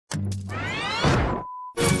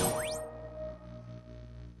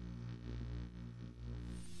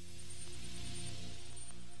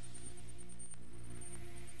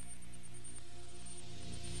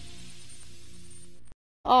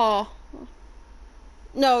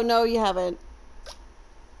No, no, you haven't.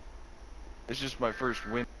 It's just my first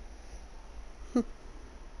win.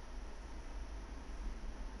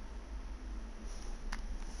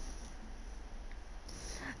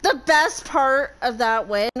 The best part of that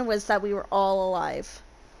win was that we were all alive.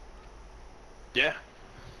 Yeah.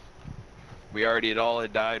 We already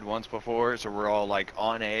had died once before, so we're all like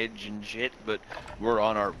on edge and shit, but we were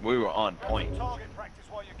on point.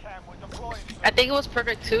 I think it was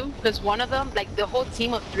perfect too, because one of them, like the whole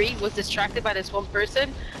team of 3 was distracted by this one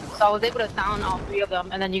person, so I was able to down all 3 of them,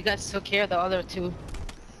 and then you guys took care of the other 2.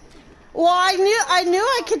 Well, I knew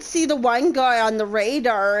I could see the one guy on the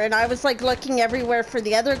radar, and I was like looking everywhere for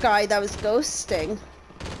the other guy that was ghosting.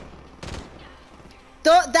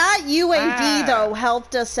 That UAV though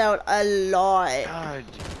helped us out a lot. God,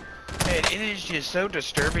 man, it is just so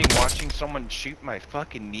disturbing watching someone shoot my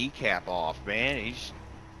fucking kneecap off, man. He's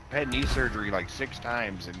had knee surgery like 6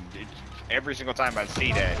 times, and every single time I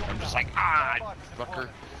see that, I'm just like, ah, fucker.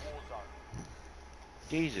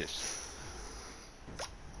 Jesus.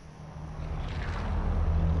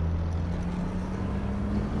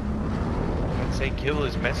 I'd say Kill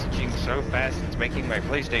is messaging so fast it's making my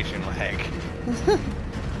PlayStation lag.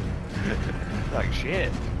 Like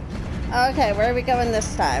shit. Okay, where are we going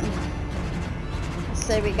this time?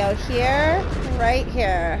 So we go here, right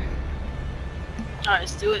here. Alright,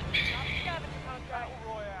 let's do it.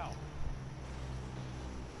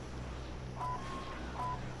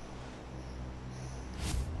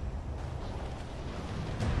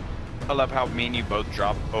 I love how me and you both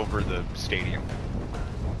drop over the stadium.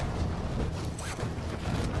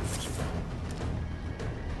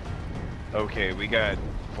 Okay, we got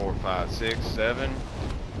 4, 5, 6, 7.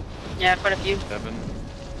 Yeah, quite a few. 7.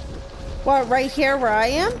 What, right here where I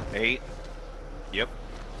am? 8. Yep.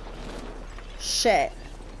 Shit.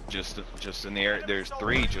 Just in the area. There's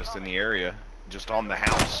 3 just in the area. Just on the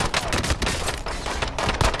house.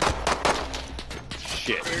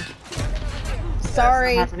 Shit.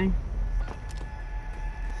 Sorry. That's not happening.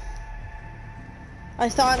 I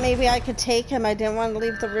thought maybe I could take him. I didn't want to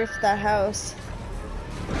leave the roof of that house.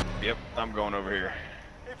 Yep, I'm going over here.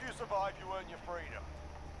 If you survive, you earn your freedom.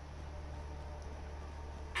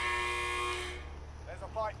 There's a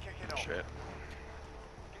fight kicking off. Shit.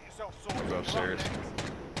 Get yourself sorted. Go upstairs.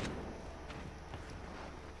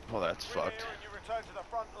 Well, that's fucked. You return to the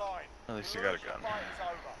front line. At least I got a gun.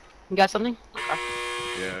 You got something? Okay.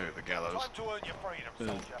 Yeah, the gallows. Time to earn your freedom,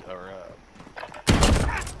 soldier. Or,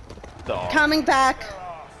 dog. Coming back.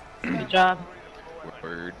 Good job.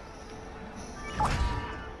 Word.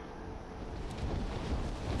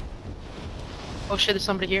 Oh shit, there's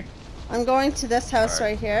somebody here. I'm going to this house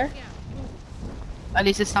right here. At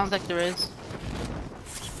least it sounds like there is.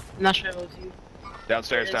 I'm not sure if it was you.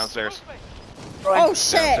 Downstairs, downstairs. Oh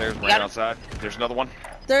shit! Downstairs, right outside. There's another one.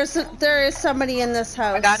 There is somebody in this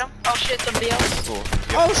house. I got him. Oh shit, somebody else. Cool.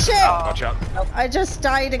 Oh shit! Watch out. I just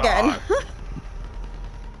died again.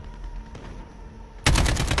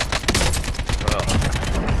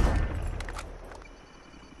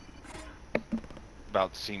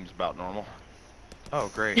 Seems about normal.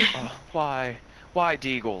 Oh great. Oh, why? Why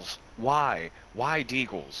Deagles? Why? Why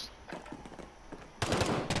Deagles?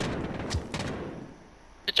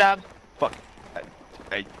 Good job. Fuck.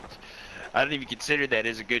 I don't even consider that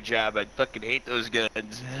as a good job. I fucking hate those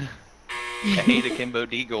guns. I hate akimbo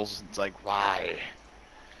Deagles. It's like, why?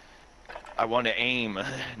 I want to aim,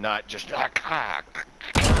 not just.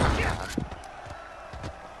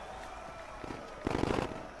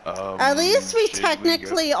 At least we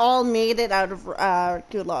technically all made it out of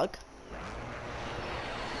Gulag.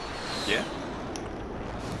 Yeah.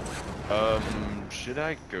 Should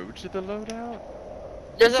I go to the loadout?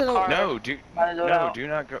 There's a car. No, do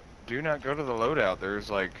not go. Do not go to the loadout. There's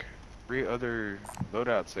like 3 other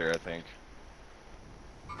loadouts there, I think.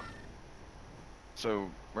 So,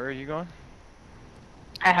 where are you going?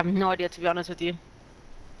 I have no idea, to be honest with you.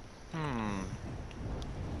 Hmm.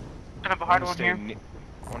 Kind of a hard one here.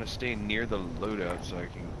 I want to stay near the loadout so I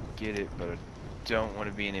can get it, but I don't want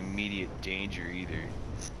to be in immediate danger either.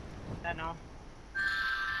 I know.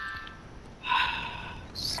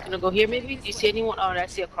 Just gonna go here maybe? Do you see anyone? Oh, I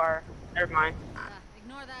see a car. Never mind.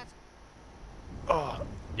 Ignore that. Oh,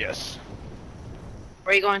 yes.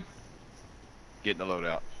 Where are you going? Get in the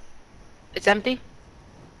loadout. It's empty?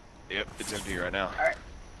 Yep, it's empty right now. Alright.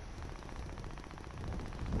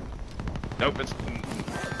 Nope, it's...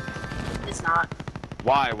 It's not.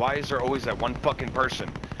 Why? Why is there always that one fucking person?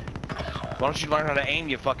 Why don't you learn how to aim,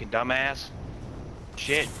 you fucking dumbass?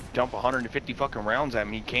 Shit, dump 150 fucking rounds at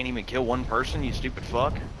me, you can't even kill one person, you stupid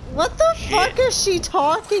fuck. What the fuck is she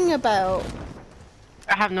talking about?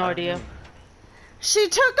 I have no idea. She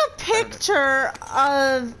took a picture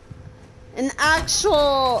of an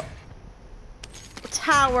actual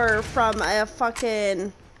tower from a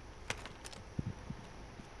fucking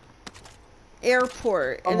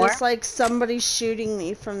airport, From and where? it's like somebody shooting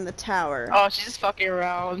me from the tower. Oh, she's just fucking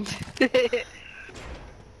around. It's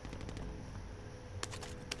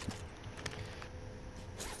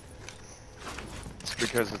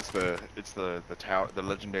because it's the tower, the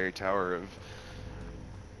legendary tower of,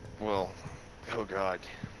 well, oh god,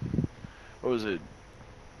 what was it?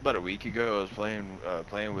 About a week ago, I was playing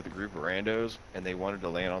with a group of randos, and they wanted to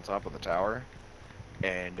land on top of the tower,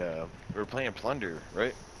 and we were playing plunder,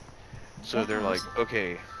 right? So they're like,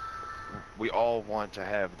 okay, we all want to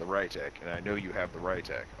have the right tech, and I know you have the right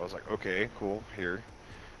tech. I was like, okay, cool, here.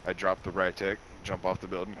 I drop the right tech, jump off the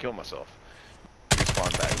building, kill myself.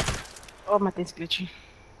 Respawn back. Oh, my thing's glitchy.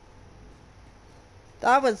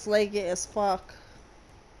 That was laggy as fuck.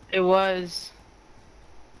 It was.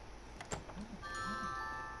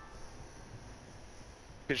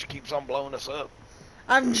 Because she keeps on blowing us up.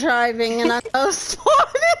 I'm driving and I'm so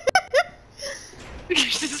spawning. You're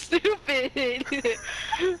just stupid.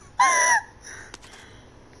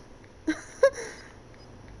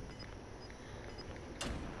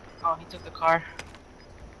 Oh, he took the car.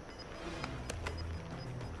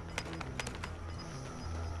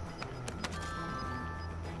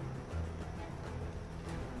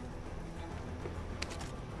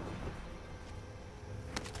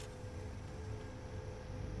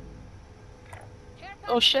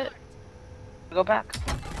 Oh shit. Go back.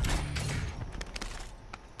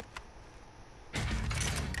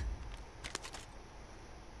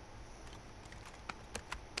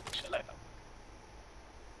 Shit like that.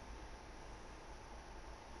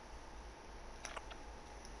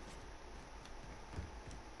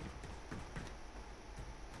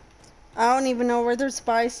 I don't even know where there's a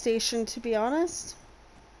buy station, to be honest.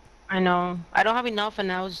 I know. I don't have enough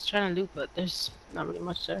and I was just trying to loot, but there's not really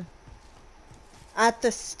much there. At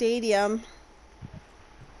the stadium.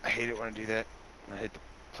 I hate it when I do that. I hit the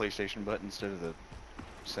PlayStation button instead of the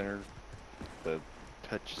center, the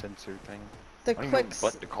touch sensor thing. The I don't even quick know what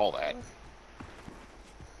button to call that.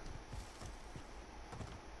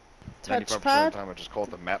 95% of the touchpad? time I just call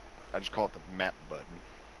it the map. I just call it the map button.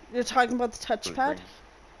 You're talking about the So it touchpad? brings-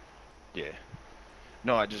 Yeah.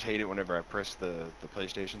 No, I just hate it whenever I press the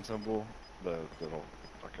PlayStation symbol, the little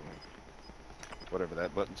fucking whatever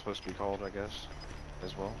that button's supposed to be called, I guess,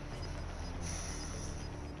 as well.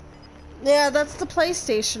 Yeah, that's the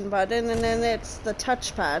PlayStation button, and then it's the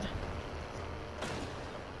touchpad.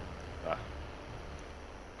 Ah.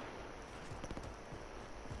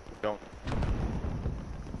 Don't.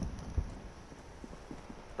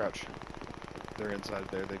 Crouch. They're inside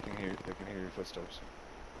there. They can hear your footsteps.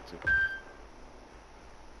 That's it.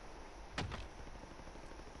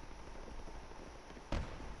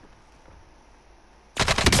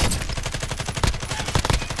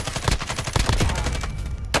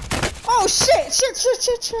 Oh shit! Shit!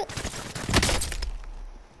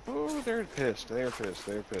 Oh, they're pissed. They're pissed.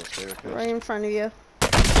 They're pissed. They're pissed. Right in front of you.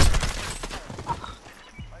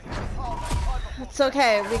 It's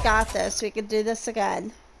okay, we got this. We can do this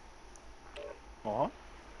again. Aw.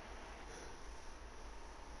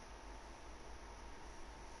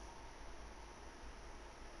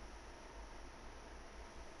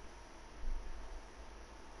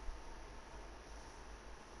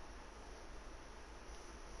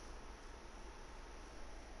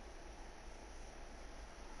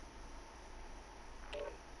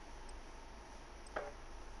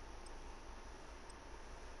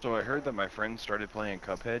 So I heard that my friend started playing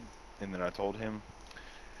Cuphead, and then I told him,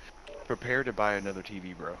 prepare to buy another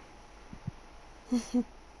TV, bro.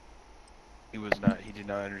 He did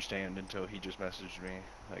not understand until he just messaged me,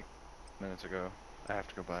 like, minutes ago. I have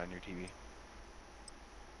to go buy a new TV.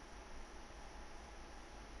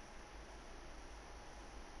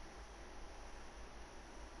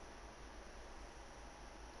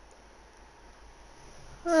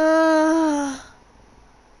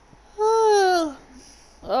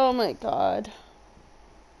 Oh my god.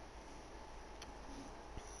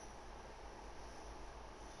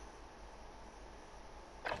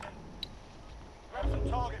 Grab some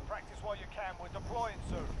target practice while you can. We're deploying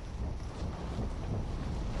soon.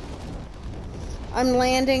 I'm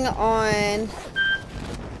landing on...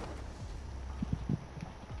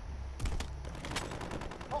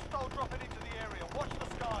 Hostile dropping into the area. Watch the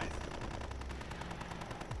skies.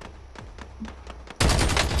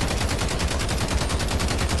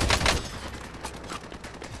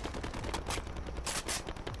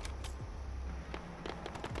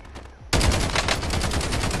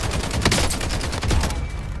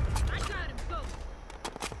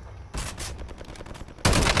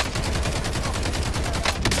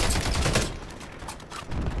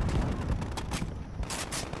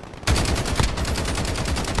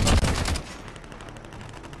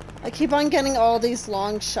 keep on getting all these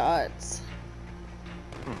long shots.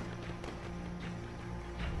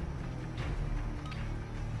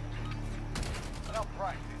 Enough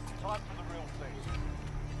practice. Time for the real thing.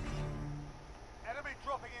 Enemy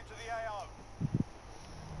dropping into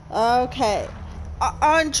the AO. Okay.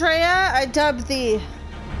 Andrea, I dubbed thee.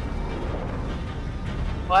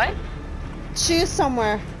 What? Choose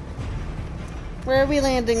somewhere. Where are we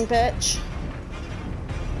landing, bitch?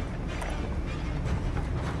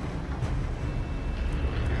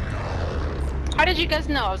 How did you guys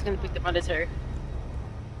know I was gonna pick the Predator?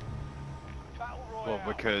 Battle Well, Royale.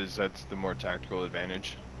 because that's the more tactical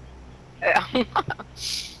advantage. Yeah.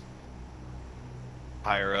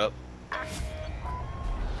 Higher up.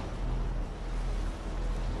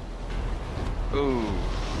 Ooh.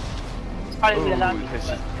 It's probably Ooh, the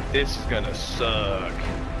last this is gonna suck.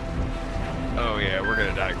 Oh yeah, we're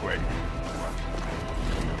gonna die quick.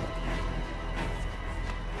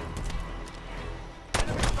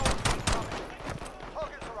 Enemy soldiers incoming.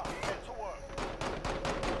 Targets are up. Get to work.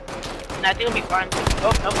 I think it'll be fine.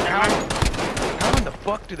 Oh, no, never mind. How in the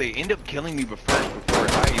fuck do they end up killing me before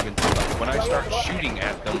I even like when I start shooting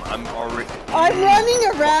at them? I'm already. I'm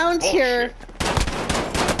running around Bullshit. here.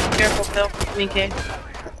 Careful, Phil. Okay.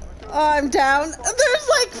 Oh, I'm down. There's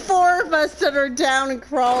like 4 of us that are down and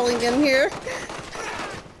crawling in here.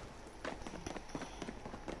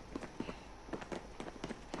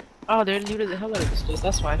 Oh, they're looted the hell out of this place.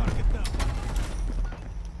 That's why.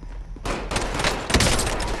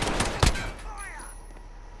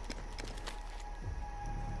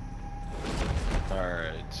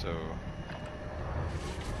 Alright, so.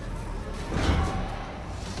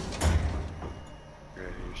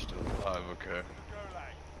 Okay, you're still alive, okay.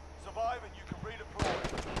 Gulag. Survive and you can redeploy.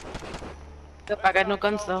 Yep, I got no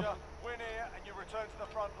guns though. Soldier, win here and you return to the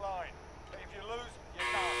front line. But if you lose,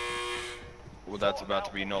 you're done. Well, that's about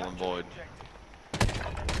to be null and void.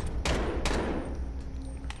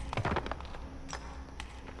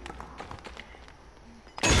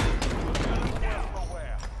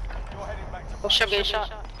 Aware. You're heading back to Oh, shit, I'm getting shot.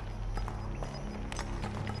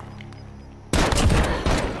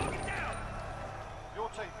 Your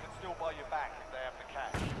team can still buy you back if they have the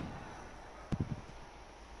cash.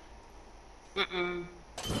 Mm-mm.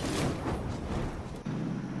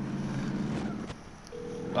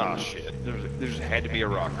 Ah, shit. There just had to be a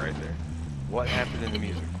rock right there. What happened in the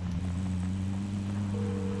music?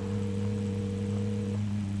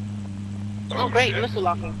 Oh, great, shit. missile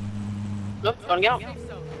locking. Nope, don't get out.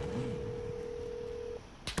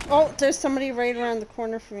 Oh, there's somebody right around the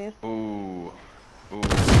corner from you. Ooh. Ooh.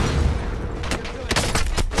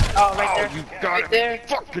 Oh, right there. Oh, you got Right it. there.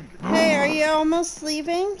 Fucking. Hey, are you almost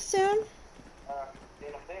leaving soon? In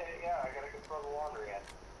a bit, yeah, I gotta go throw the laundry in.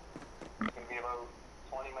 It's gonna be about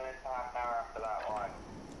 20 minutes, half an hour after that one.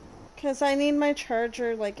 Because I need my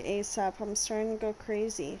charger like ASAP. I'm starting to go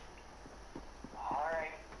crazy.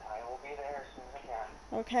 Alright, I will be there as soon as I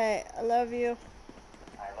can. Okay, I love you.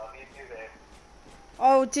 I love you too, babe.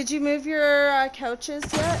 Oh, did you move your couches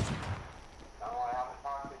yet? No, I haven't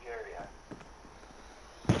talked to Jerry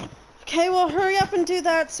yet. Okay, well hurry up and do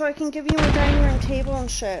that so I can give you my dining room table and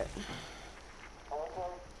shit. Okay.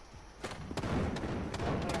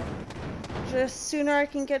 The sooner I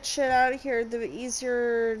can get shit out of here, the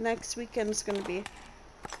easier next weekend's gonna be.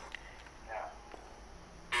 Yeah.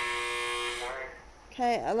 Alright,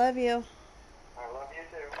 Okay, I love you. I love you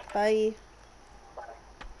too. Bye. Bye.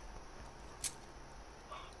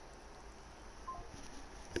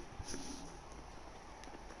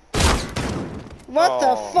 What the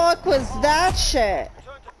Oh. fuck was that shit?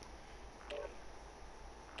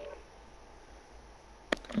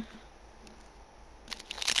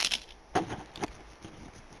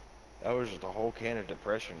 That was just a whole can of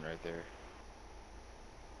depression right there.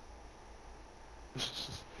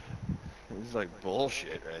 It was like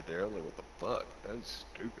bullshit right there. I was like, what the fuck? That's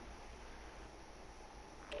stupid.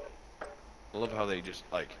 I love how they just,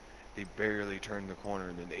 like, they barely turn the corner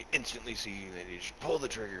and then they instantly see you and they just pull the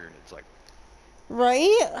trigger and it's like,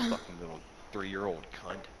 Right? fucking little 3-year-old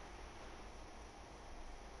cunt.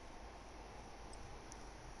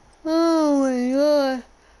 Oh my god.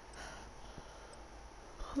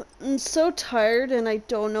 I'm so tired and I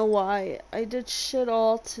don't know why. I did shit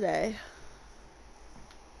all today.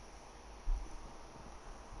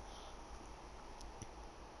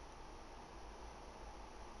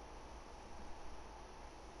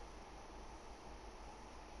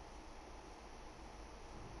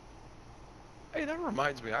 Hey, that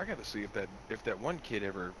reminds me, I gotta see if that one kid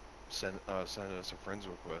ever sent us a friends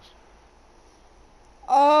request.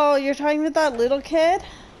 Oh, you're talking about that little kid?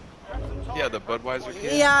 Yeah, the Budweiser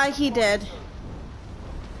kid. Yeah, he did.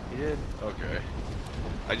 You did? Okay.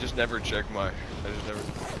 I just never check my. I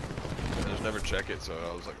just never check it, so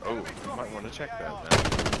I was like, oh, I might want to check that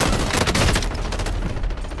now.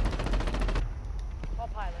 All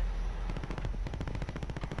pilot.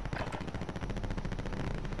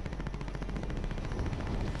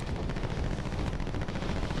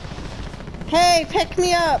 Hey, pick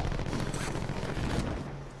me up.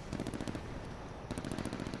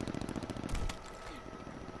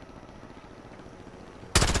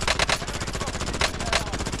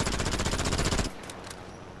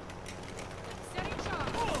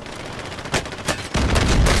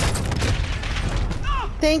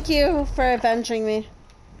 Thank you for avenging me.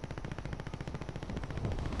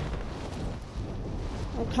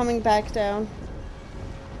 I'm coming back down.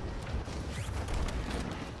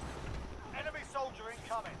 Enemy soldier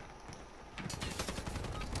incoming.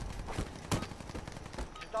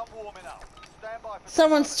 You're done warming up. Stand by for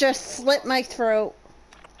Someone's just slit my throat.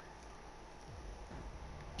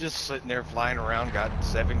 Just sitting there flying around, got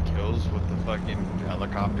 7 kills with the fucking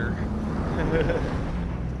helicopter.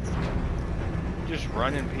 Just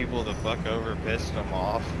running people the fuck over, pissing them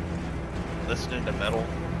off, listening to metal.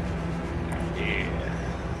 Yeah.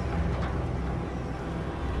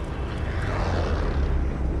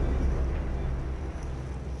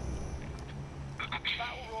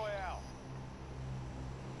 Battle Royale.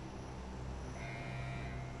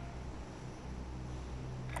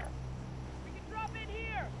 We can drop in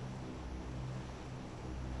here.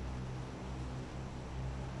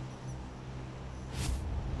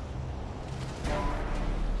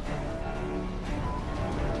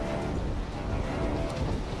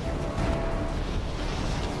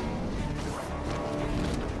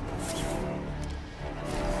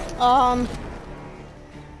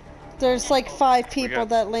 There's like 5 people got-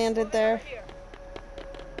 that landed there. Here.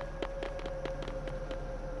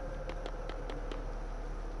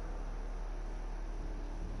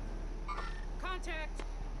 Contact.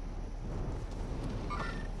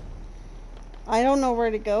 I don't know where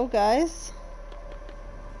to go, guys.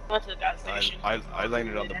 Went to the gas station. I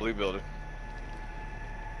landed on the blue building.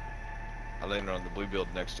 I landed on the blue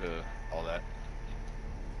building next to all that.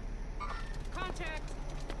 Contact.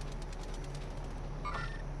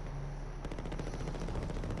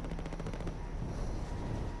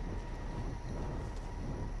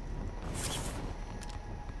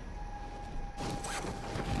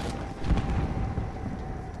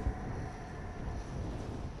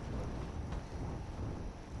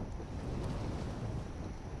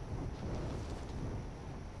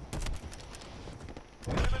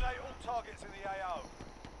 Eliminate all targets in the AO.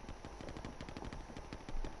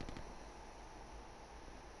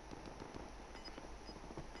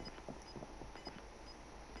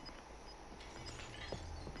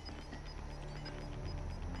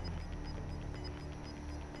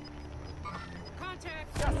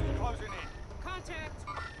 Contact. Gas is closing in. Contact.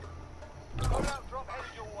 Loadout drop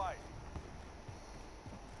headed your way.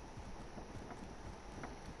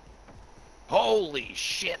 Holy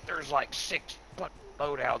shit, there's like 6 fucking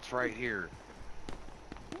loadouts right here.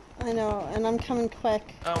 I know, and I'm coming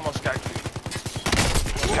quick. I almost got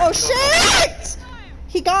Oh shit!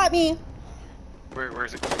 He got me. where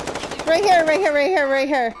is it? Right here, right here, right here, right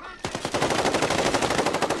here.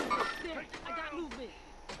 There. I got movement.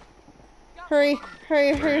 Hurry,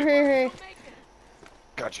 hurry, hurry, hurry, hurry.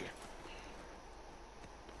 Got you.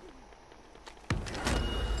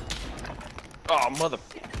 Oh, mother.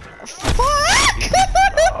 Fuck!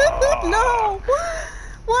 No!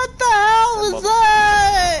 What the hell is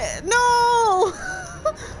that? No!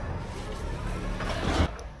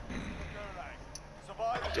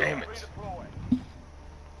 Survive. Damn it. Redeploy. You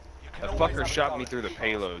can That always fucker have a shot me go. through the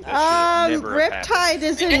payload. That should never have happened. Riptide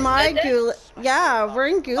is in my gulag. Yeah, we're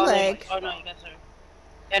in Oh, no, gulag. oh no, you guys are.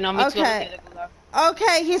 Yeah, no, me too. Okay. I'm gonna gulag.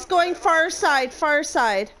 Okay, he's going far side, far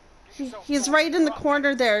side. He's right in the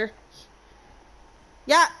corner there.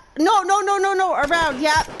 Yeah. No, no, no, no, no. Around.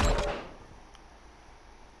 Yeah.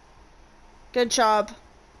 Good job.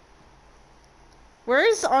 Where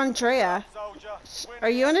is Andrea? Soldier, win Are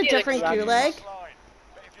you in a Yeah, different like, gulag? line.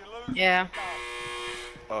 But if you lose, Yeah. you're done.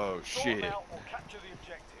 Oh Sort shit. them out or capture the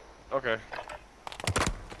objective. Okay.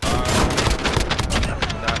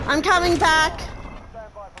 I'm coming back.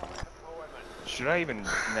 Stand by for redeployment. Should I even?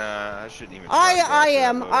 Nah, I shouldn't even. I try to go after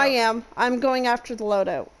am. that I loadout. am. I'm going after the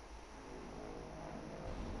loadout.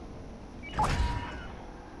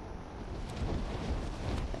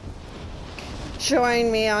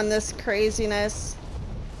 Join me on this craziness.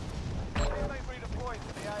 Teammate redeployed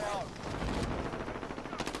to the AO.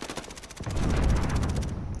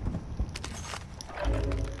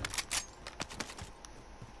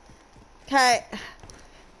 Okay.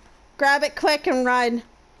 Grab it quick and run.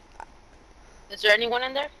 Is there anyone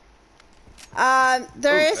in there?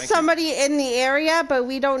 There Ooh, is thank you. somebody in the area, but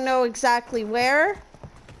we don't know exactly where.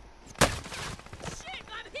 Shit,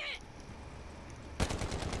 I'm hit!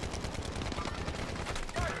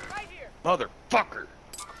 Right here! Motherfucker!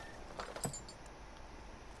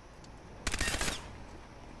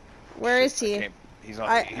 Where is I he? can't- He's on.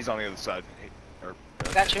 I- He's on the other side.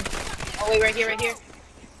 Got you. Oh wait, right here, right here.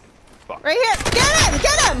 Fuck. Right here. Get him!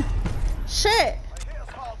 Get him! Shit. They hit us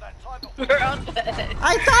hard that time before. We're on bed.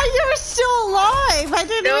 I thought you were still alive. I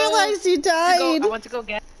didn't No. realize you died. I went to go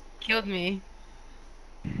get. Killed me.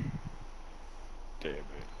 Damn it.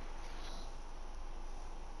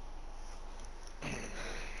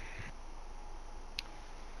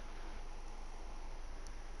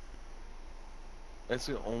 That's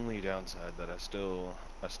the only downside, that I still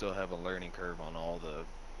have a learning curve on all the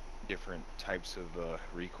different types of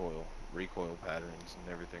recoil patterns and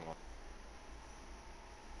everything.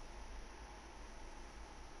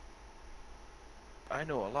 I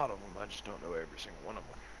know a lot of them, I just don't know every single one of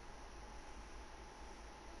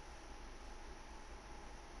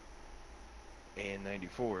them. And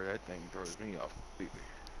 94, that thing throws me off completely.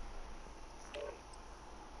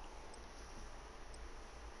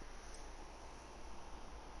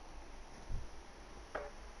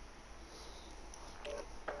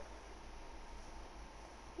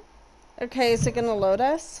 Okay, is it gonna load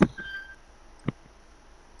us?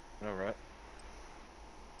 Alright.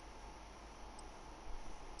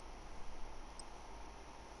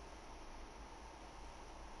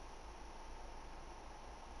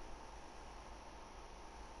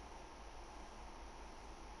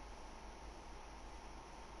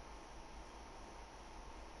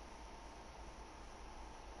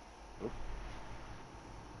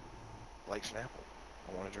 Like Snapple.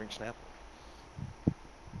 I want to drink Snapple.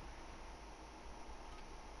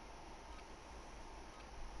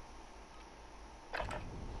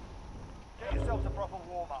 Get yourselves a proper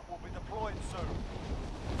warm-up. We'll be deploying soon.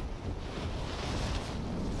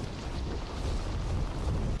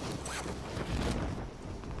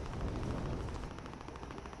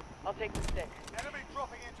 I'll take the stick. Enemy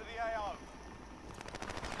dropping into the AO.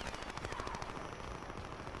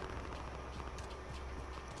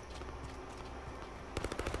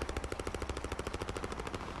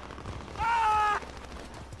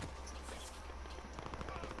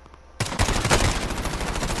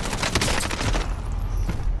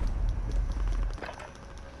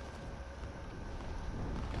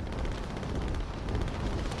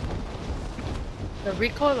 The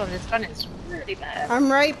recoil on this gun is really bad.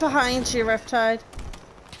 I'm right behind you, Riptide.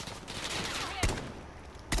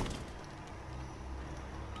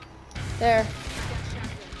 There.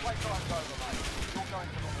 Playtime's over, mate. You're going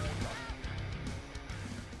to the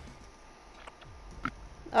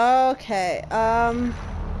water. Okay,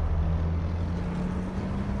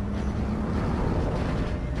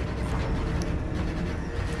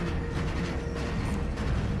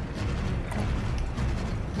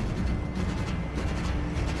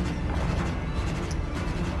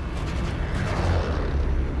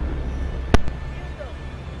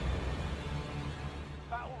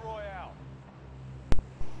 Battle Royale.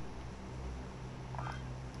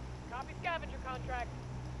 Copy scavenger contract.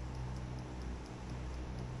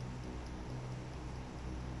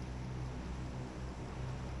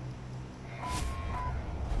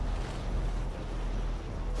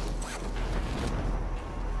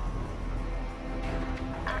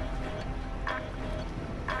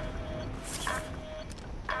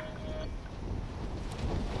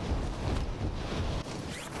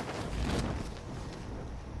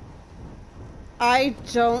 I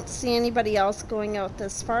don't see anybody else going out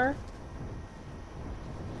this far.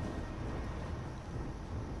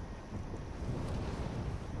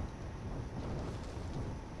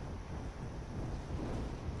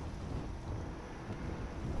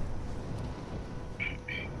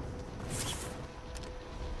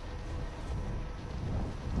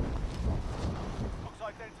 Looks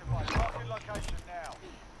identified. Marking location now.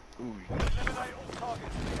 Ooh, Eliminate all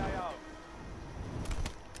targets in the AO.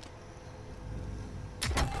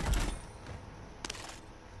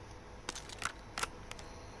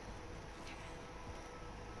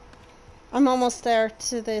 I'm almost there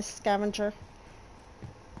to the scavenger.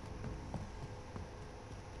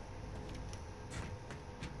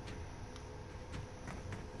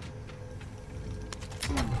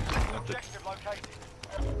 Objective located.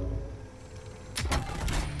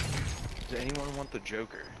 does anyone want the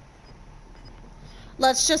Joker?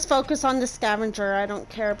 Let's just focus on the scavenger. I don't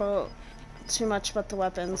care about too much about the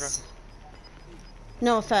weapons.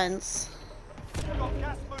 No offense. Got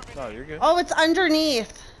gas moving. No, you're good. Oh, it's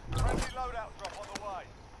underneath. Friendly loadout drop on the way.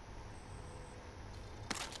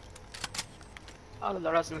 Oh, the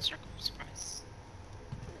Lord, in circle. Surprise.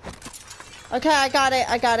 Okay, I got it.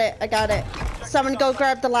 I got it. I got it. Someone go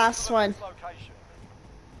grab the last one. Location.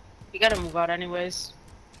 You gotta move out anyways.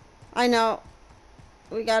 I know.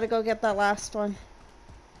 We gotta go get that last one.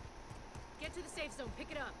 Get to the safe zone.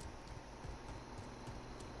 Pick it up.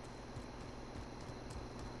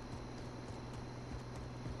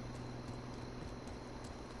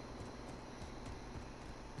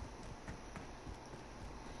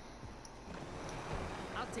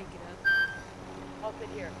 I'll take it up. I'll sit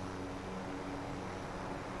here.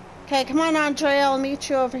 Okay, come on, Andrea. I'll meet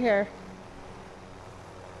you over here.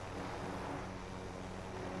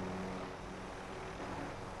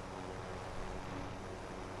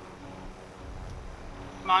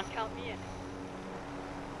 Come on. Count me in.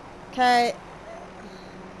 Okay.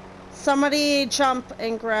 Somebody jump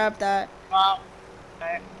and grab that. Wow.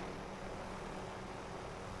 Okay.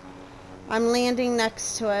 I'm landing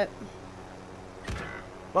next to it.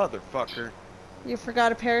 Motherfucker. You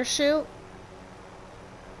forgot a parachute?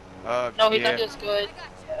 No, he's yeah. not just good.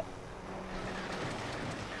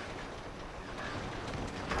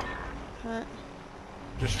 Okay.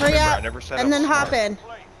 Just Hurry remember, I up, never said and I then was hop smart. in.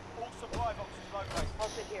 Complete. All supply boxes located. I'll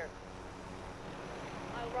sit here.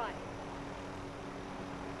 I'll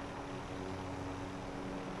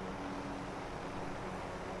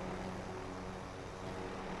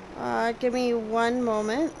run. Give me one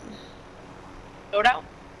moment. Load out.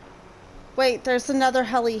 Wait, there's another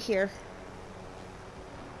heli here.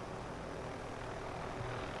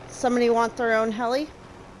 Somebody want their own heli?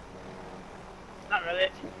 Not really.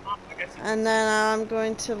 Oh, I guess. And then I'm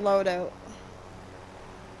going to load out.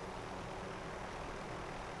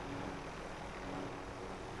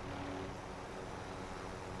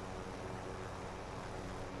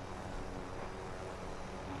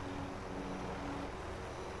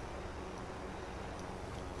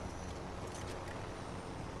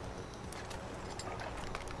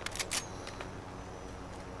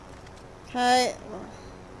 Okay.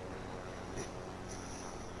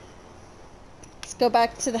 Let's go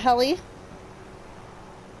back to the heli.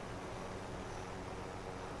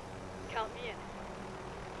 Count me in.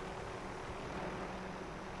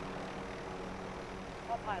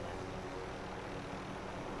 I'll pilot.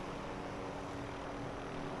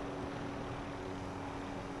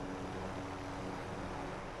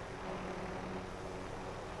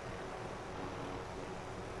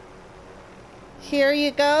 Here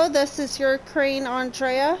you go. This is your crane,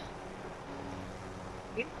 Andrea.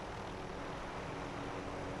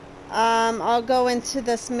 I'll go into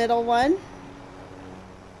this middle one.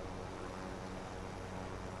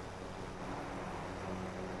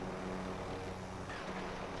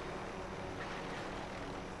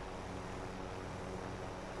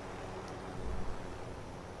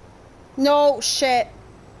 No shit.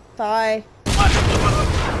 Bye.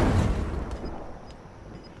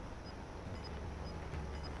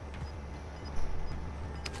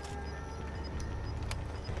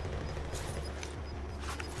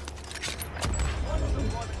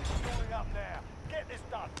 Storing up now. Get this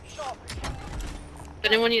done. Sharpish.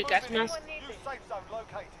 Does anyone need a gas mask? New safe zone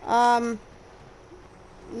located.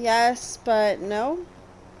 Yes, but no.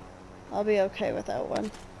 I'll be okay without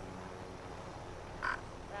one.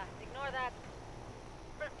 Ignore that.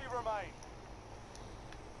 50 remain.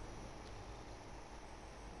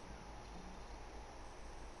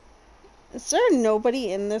 Is there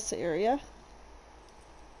nobody in this area?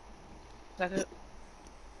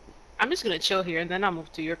 I'm just gonna chill here and then I'll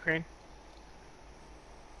move to your crane.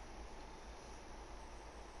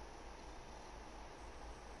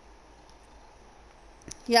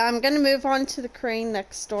 Yeah, I'm gonna move on to the crane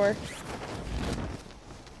next door.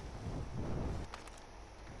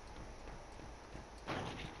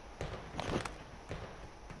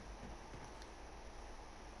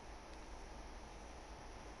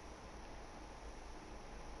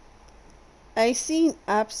 I see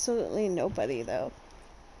absolutely nobody though.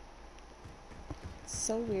 It's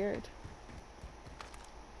so weird.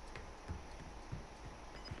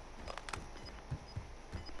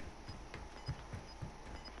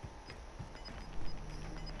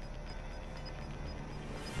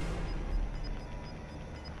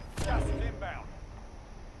 Gas is inbound.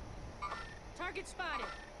 Target spotted.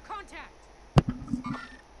 Contact.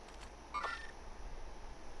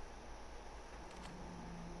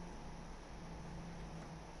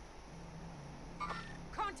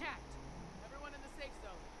 Contact. Everyone in the safe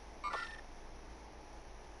zone.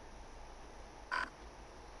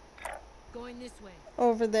 Going this way.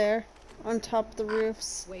 Over there, on top of the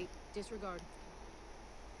roofs. Wait. Disregard.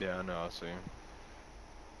 Yeah, I know, I see.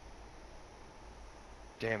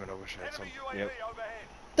 Damn it, I wish I had some. Enemy UAV Yep. overhead.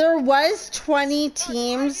 There was 20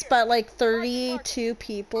 teams, but like 32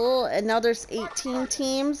 people, and now there's 18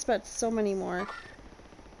 teams, but so many more.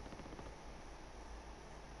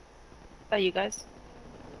 Are you guys?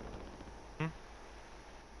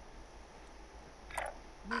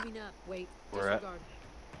 Moving up. Wait. Where at? Disregard.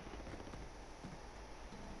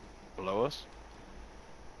 Below us?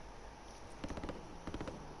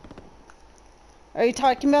 Are you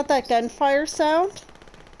talking about that gunfire sound?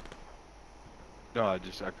 No, I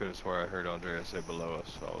could have swore I heard Andrea say below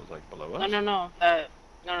us, so I was like, below us? No, no, no.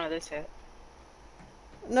 No, that's it.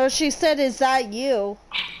 No, she said, "Is that you?"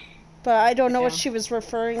 But I don't know what Yeah. she was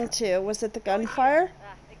referring to. Was it the gunfire?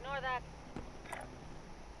 Ignore that.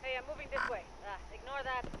 Hey, I'm moving this way. Ignore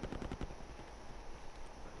that.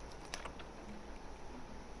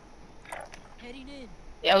 Heading in.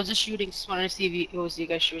 Yeah, I was just shooting. Just wanted to see if it was you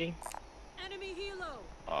guys shooting. Enemy helo.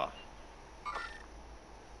 Ah.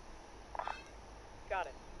 Got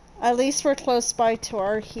it. At least we're close by to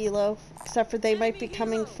our helo, except for they might be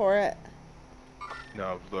coming for it.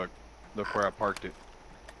 No, look where I parked it.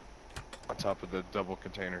 On top of the double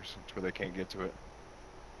containers, it's where they can't get to it.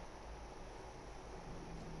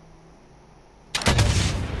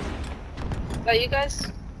 Is that you guys?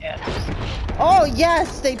 Yeah. Oh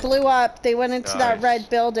yes, they blew up. They went into that Nice. red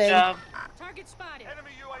building. Good job. Target spotted. Enemy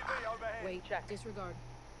UAV overhead. Wait. Check. Disregard.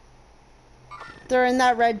 They're in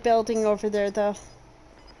that red building over there, though.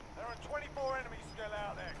 There are 24 enemies still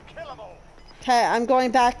out there. Kill them all. Okay, I'm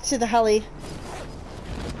going back to the heli.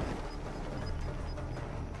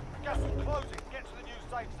 Gas is closing. Get to the new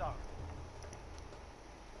safe zone.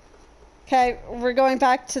 Okay, we're going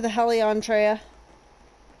back to the heli, Andrea.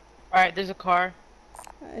 Alright, there's a car.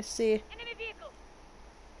 I see. Enemy vehicle.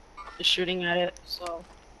 They're shooting at it, so.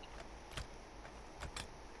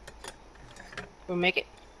 We'll make it.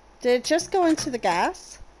 Did it just go into the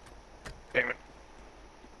gas? Damn it.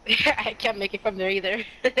 I can't make it from there either.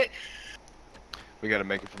 We gotta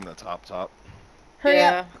make it from the top. Hurry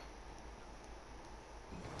yeah. up.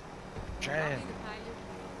 Tran.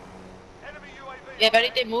 Enemy UAV. Yeah, if overhead.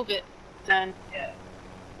 anything, move it. Then, yeah.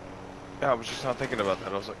 Yeah, I was just not thinking about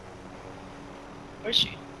that. I was like, Where's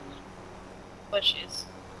she? What she is?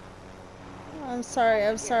 I'm sorry.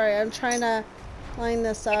 I'm trying to line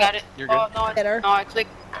this up. I got it. You're Oh, good. no, Get her. no, I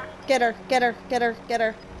clicked. Get her. Don't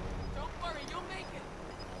worry, you'll make it.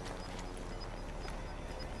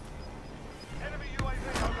 Enemy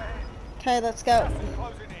UAV overhead. Okay, let's go. Gas is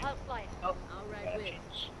closing in. I'll fly it. Oh, All right, wait.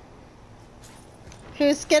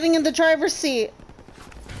 Who's getting in the driver's seat?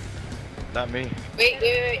 not me. wait.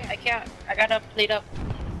 I can't. I gotta plate up.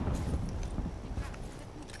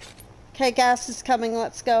 Okay, gas is coming.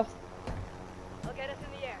 Let's go. I'll get us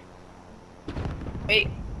in the air. Wait.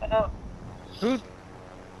 Oh. Who? Alright,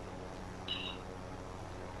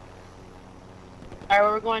 where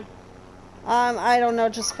we're going? I don't know.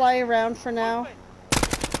 Just fly around for now.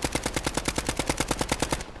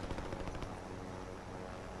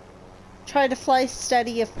 Try to fly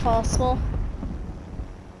steady if possible.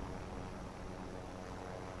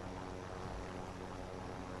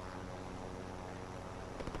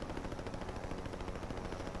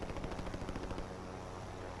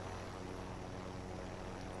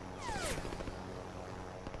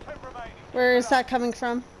 Where is that coming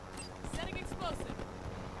from? Setting explosive.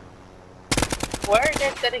 Where are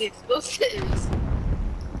they setting explosives?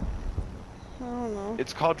 I don't know.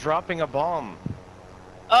 It's called dropping a bomb.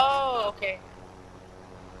 Oh, okay.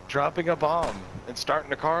 Dropping a bomb and starting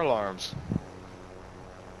the car alarms.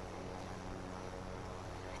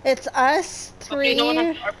 It's us Okay, no one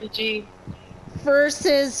three has RPG.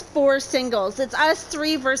 versus 4 singles. It's us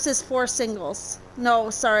 3 versus 4 singles. No,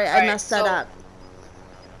 sorry, I Alright, messed that so- up.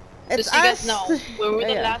 It's Just so you guys us. know, when we're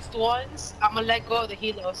the Yeah. last ones, I'm gonna let go of the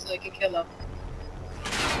helo so they can kill them.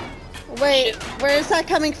 Wait, Shit. where is that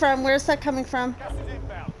coming from? Where's that coming from? Gas is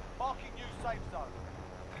inbound. Marking new safe zone.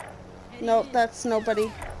 Heading No, in. that's nobody.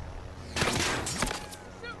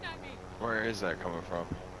 Shooting at me. Where is that coming from?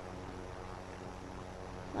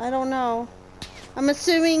 I don't know. I'm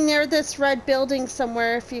assuming near this red building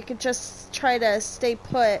somewhere. If you could just try to stay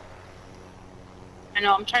put. I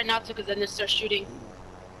know, I'm trying not to because then they start shooting.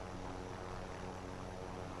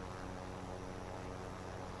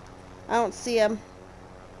 I don't see him.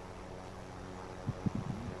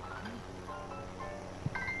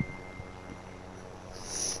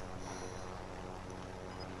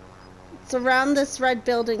 It's around this red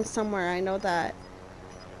building somewhere, I know that.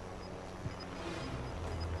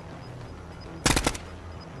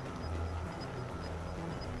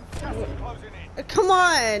 Gas is closing in. Come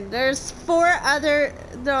on! There's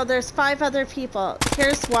 5 other people.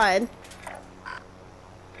 Here's one.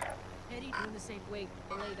 Doing the safe. Wait,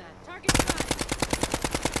 belay that. Target spotted.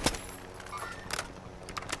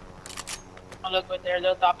 Oh, look right there.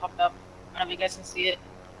 Little dot popped up. I don't know if you guys can see it.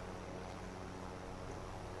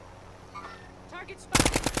 Target spotted.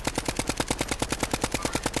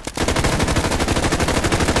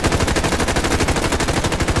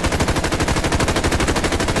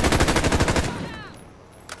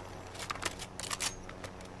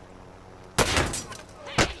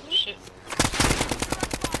 Shit.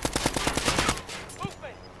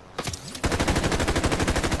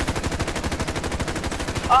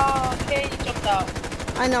 Oh, okay, you jumped out.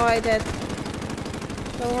 I know I did.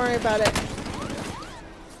 Don't worry about it.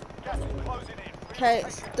 Gas is closing in. Okay,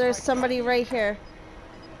 there's somebody right here.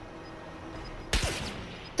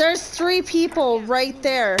 There's 3 people right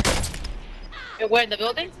there. Where in the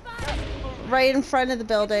building? Right in front of the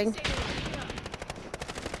building.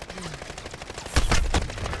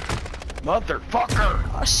 Motherfucker!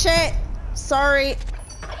 Oh shit! Sorry.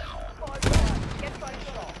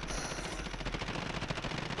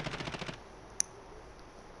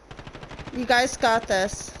 You guys got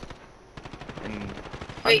this. And I'm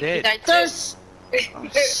Wait, you dead. died too? There's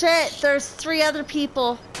shit, there's 3 other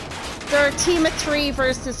people. They're a team of 3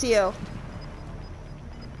 versus you.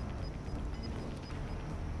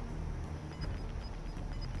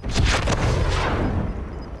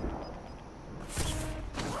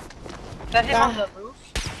 Is that him on the roof?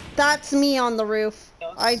 That's me on the roof.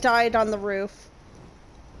 I died on the roof.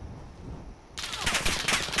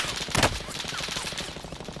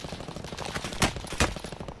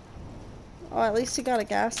 Oh, at least you got a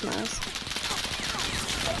gas mask.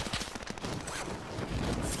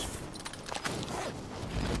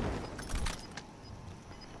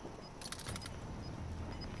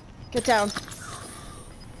 Get down.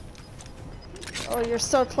 Oh, you're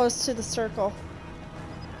so close to the circle.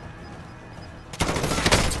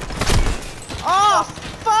 Oh,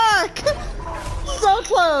 fuck! So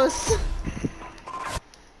close!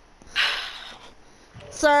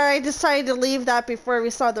 Sorry, I decided to leave that before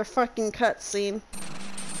we saw their fucking cutscene.